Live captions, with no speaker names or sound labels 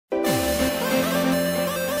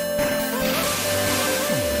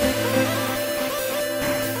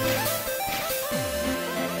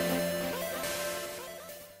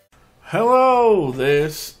Hello,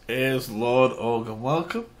 this is LordUg and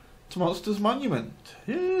welcome to Monsters Monument.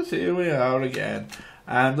 Yes, here we are again.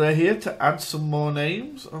 And we're here to add some more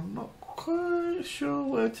names. I'm not quite sure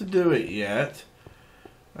where to do it yet.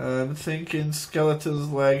 I'm thinking skeleton's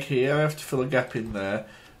leg here. I have to fill a gap in there.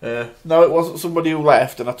 No, it wasn't somebody who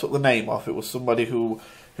left and I took the name off. It was somebody who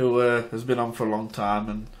has been on for a long time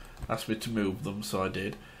and asked me to move them, so I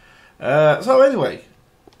did. So anyway.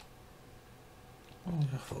 Oh,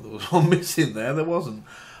 I thought there was one missing there. There wasn't.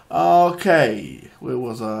 Okay, where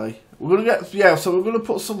was I? We're gonna get so we're gonna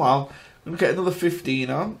put some on. We're gonna get another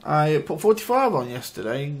 15 on. I put 45 on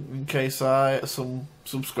yesterday in case some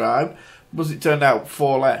subscribe, but it turned out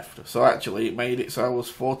 4 left. So actually, it made it so I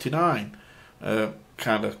was 49.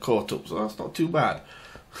 Kind of caught up, so that's not too bad.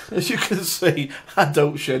 As you can see, I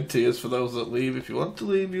don't shed tears for those that leave. If you want to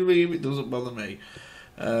leave, you leave. It doesn't bother me.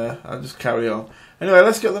 I'll just carry on. Anyway,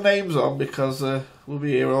 let's get the names on because we'll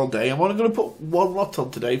be here all day. I'm only going to put one lot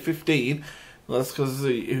on today, 15. That's because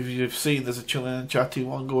if you've seen, there's a chilling and chatty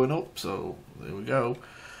one going up. So there we go.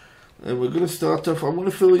 And we're going to start off. I'm going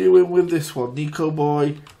to fill you in with this one, Nico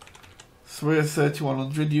Boy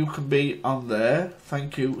 3100. You can be on there.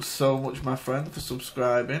 Thank you so much, my friend, for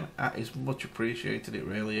subscribing. That is much appreciated. It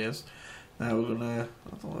really is. Now we're gonna. I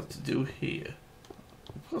don't know what to do here.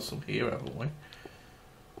 We've got some here, haven't we?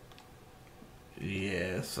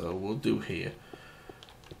 Yeah, so we'll do here.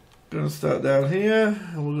 Gonna start down here,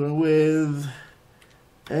 and we're going with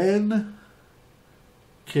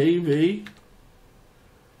NKV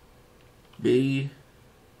B11.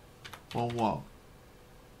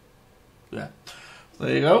 Yeah,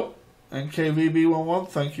 there you go. NKV B11.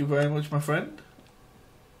 Thank you very much, my friend.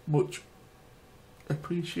 Much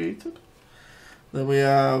appreciated. Then we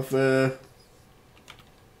have. Oops.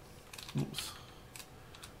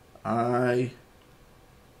 I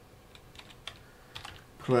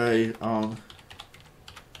play on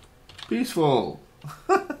peaceful.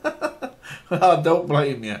 I don't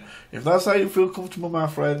blame you. If that's how you feel comfortable, my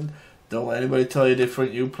friend, don't let anybody tell you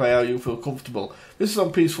different. You play how you feel comfortable. This is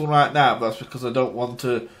on peaceful right now, but that's because I don't want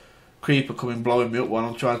a creeper coming blowing me up while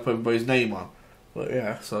I'm trying to put everybody's name on. But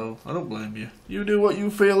yeah, so I don't blame you. You do what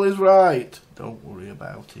you feel is right. Don't worry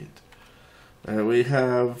about it. We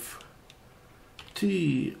have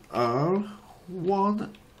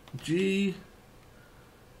TR1G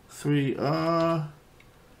 3R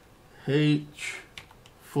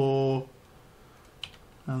H4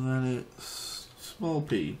 and then it's small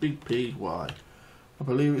p, big P, Y. I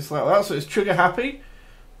believe it's like that, so it's trigger happy.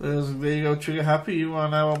 There you go, trigger happy. You are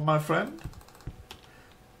now on, my friend.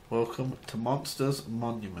 Welcome to Monsters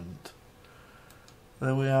Monument.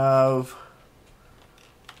 Then we have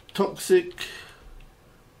Toxic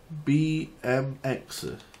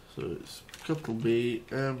BMX. So it's capital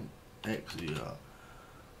BMX.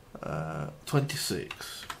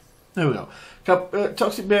 26. There we go.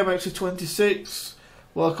 Toxic BMX 26.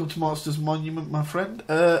 Welcome to Monsters Monument, my friend.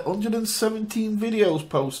 117 videos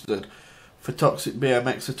posted for Toxic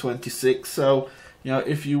BMX 26. So, you know,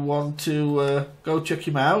 if you want to go check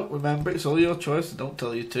him out, remember it's all your choice. I don't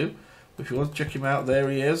tell you to. But if you want to check him out,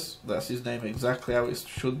 there he is. That's his name exactly how it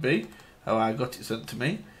should be. How I got it sent to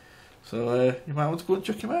me. So you might want to go and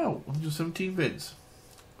check him out. 117 vids.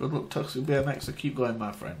 Good luck, Toxic BMX. So keep going,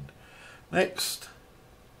 my friend. Next,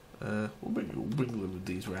 we'll bring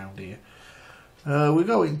these round here. We're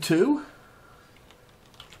going to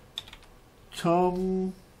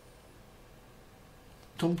Tom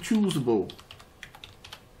Choosable.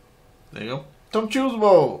 There you go, Tom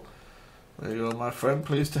Choosable. There you go, my friend.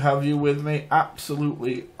 Pleased to have you with me.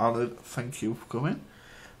 Absolutely honoured. Thank you for coming.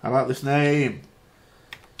 I like this name.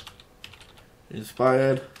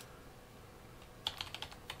 Inspired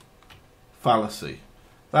Fallacy.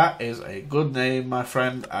 That is a good name, my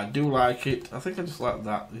friend. I do like it. I think I just like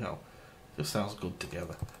that, you know. It just sounds good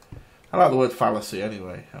together. I like the word fallacy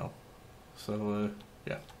anyway. You know. So,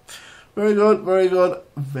 yeah. Very good, very good.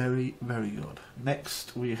 Very, very good.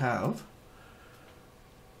 Next we have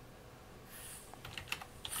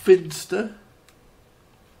Finster.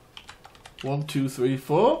 1, 2, 3,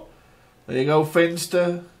 4. There you go,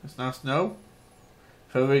 Finster. It's nice to know.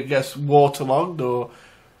 If ever it gets waterlogged or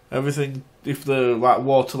everything, if the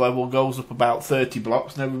water level goes up about 30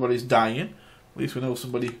 blocks and everybody's dying, at least we know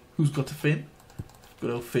somebody who's got a fin.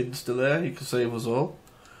 Good old Finster there, he can save us all.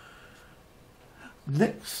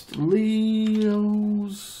 Next,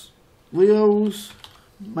 Leo's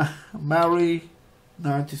Mary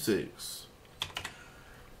 96.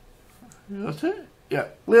 You got it? Yeah,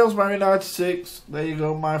 Leo's Mary 96. There you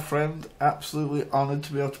go, my friend. Absolutely honoured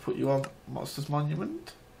to be able to put you on Monsters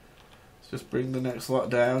Monument. Let's just bring the next lot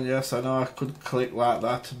down. Yes, I know I could click like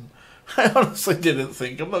that and I honestly didn't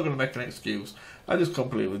think. I'm not going to make an excuse. I just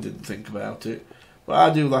completely didn't think about it. But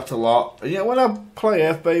I do that a lot. And yeah, when I play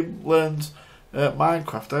F-Babe Learns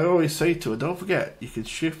Minecraft, I always say to her, don't forget, you can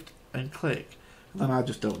shift and click. And then I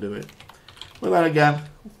just don't do it. But then again,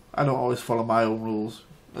 I don't always follow my own rules.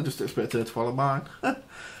 I just expect her to follow mine.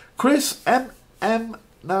 Chris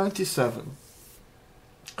MM97.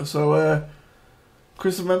 So,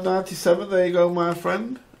 Chris MM97, there you go, my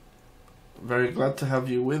friend. Very glad to have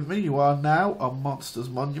you with me. You are now on Monsters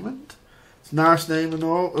Monument. It's a nice name and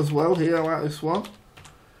all as well here. I like this one.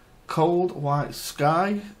 Cold White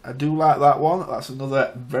Sky. I do like that one. That's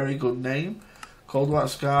another very good name. Cold White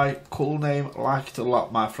Sky. Cool name. Like it a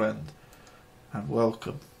lot, my friend. And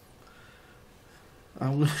welcome.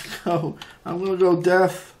 I'm gonna go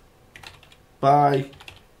Death by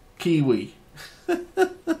Kiwi.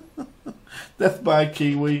 Death by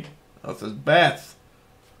Kiwi. That says Beth.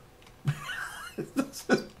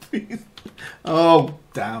 Oh,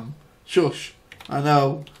 damn. Shush. I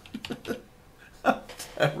know.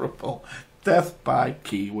 Terrible. Death by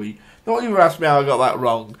Kiwi. Don't even ask me how I got that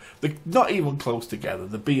wrong. They're not even close together.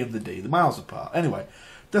 The B and the D. They're miles apart. Anyway.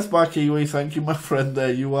 Death by Kiwi. Thank you, my friend.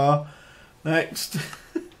 There you are. Next.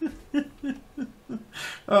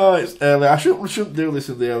 Oh, it's early. I shouldn't do this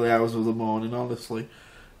in the early hours of the morning, honestly.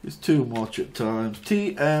 It's too much at times.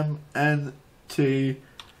 TMNT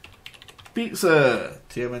Pizza.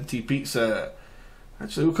 TMNT Pizza.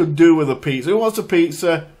 Actually, we could do with a pizza. Who wants a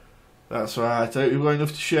pizza? That's right. We've got enough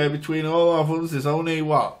to share between all of us. There's only,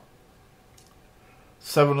 what?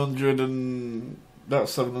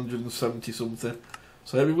 770 something.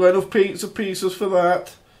 So we've got enough pizzas for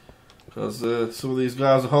that. Because some of these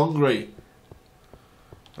guys are hungry.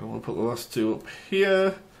 I'm going to put the last two up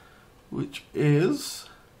here. Which is...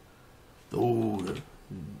 Oh,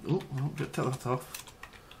 get that off.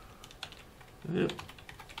 Yep.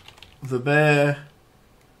 The Bear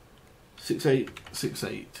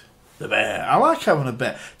 6868. The Bear. I like having a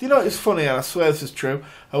bear. Do you know it's funny, and I swear this is true.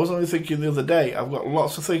 I was only thinking the other day, I've got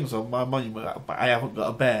lots of things on my monument, but I haven't got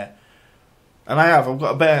a bear. And I've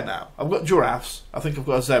got a bear now. I've got giraffes, I think I've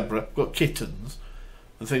got a zebra, I've got kittens,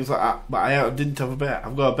 and things like that, but I didn't have a bear.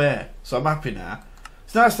 I've got a bear, so I'm happy now.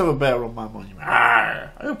 It's nice to have a bear on my monument.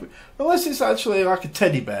 Unless it's actually like a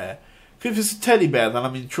teddy bear. If it's a teddy bear, then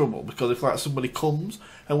I'm in trouble, because if like somebody comes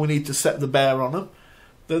and we need to set the bear on them,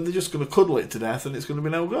 then they're just going to cuddle it to death and it's going to be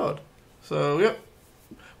no good. So, yep.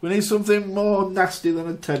 We need something more nasty than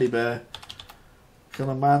a teddy bear. Can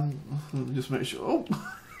a man just make sure... Oh,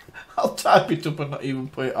 I'll type it up and not even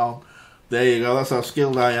put it on. There you go, that's how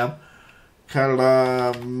skilled I am.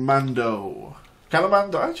 Calamando.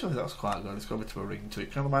 Calamando, actually that's quite good. It's got a bit of a ring to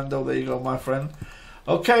it. Calamando, there you go, my friend.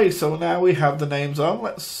 Okay, so now we have the names on.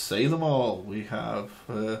 Let's say them all. We have...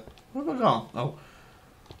 where have I gone? Oh.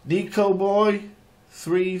 Nico Boy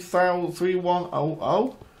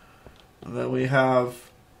 3100. And then we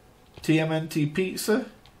have TMNT Pizza,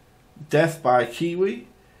 Death by Kiwi,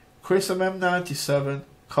 Chris MM97,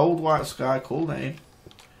 Cold White Sky, cool name.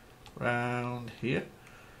 Round here.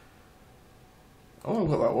 Oh, I've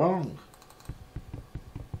got that wrong.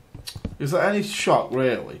 Is that any shock,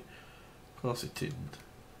 really? Of course it isn't.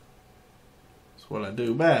 That's what I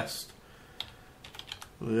do best.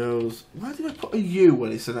 Those. Why did I put a U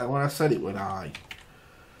when he said that? When I said it with I.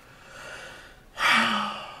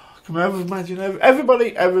 Can I ever imagine?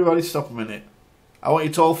 Everybody, stop a minute. I want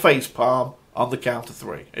you to all face palm on the count of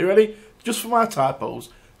 3. Are you ready? Just for my typos.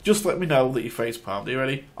 Just let me know that you face palmed. Are you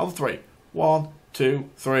ready? On 3. 1, 2,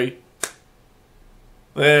 3.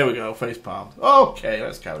 There we go. Face palmed. Okay,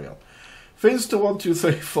 let's carry on.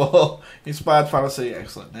 Finster1234, Inspired Fantasy,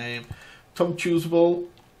 excellent name. Tom Choosable,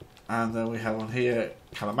 and then we have on here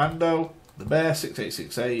Calamando, The Bear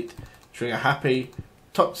 6868, Trigger Happy,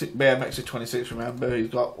 Toxic Bear Mexi 26. Remember, he's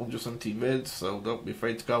got 117 vids, so don't be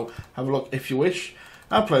afraid to go have a look if you wish.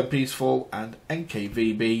 I'm playing Peaceful and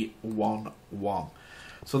NKVB11.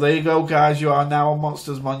 So there you go, guys. You are now on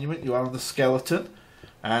Monsters Monument. You are on the skeleton,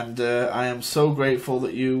 and I am so grateful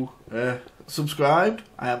that you subscribed.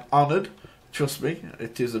 I am honoured. Trust me,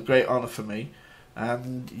 it is a great honour for me.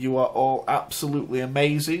 And you are all absolutely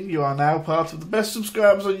amazing. You are now part of the best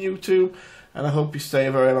subscribers on YouTube. And I hope you stay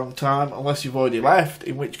a very long time. Unless you've already left.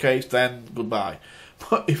 In which case, then, goodbye.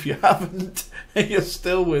 But if you haven't, and you're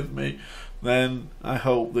still with me, then I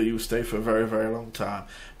hope that you stay for a very, very long time.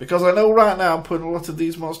 Because I know right now I'm putting a lot of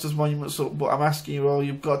these Monsters Monuments up, but I'm asking you all,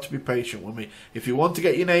 you've got to be patient with me. If you want to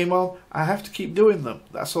get your name on, I have to keep doing them.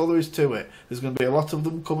 That's all there is to it. There's going to be a lot of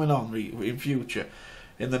them coming on in future,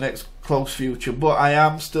 in the next close future. But I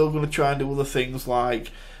am still going to try and do other things like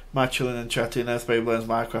my chilling and chatting, F05 Learns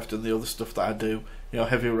Minecraft, and the other stuff that I do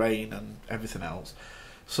heavy rain and everything else.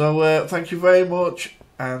 So thank you very much,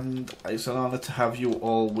 and it's an honour to have you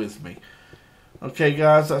all with me. Okay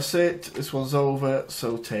guys, that's it. This one's over,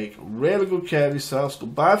 so take really good care of yourselves.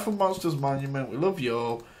 Goodbye from Monsters Monument. We love you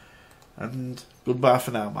all, and goodbye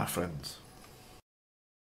for now, my friends.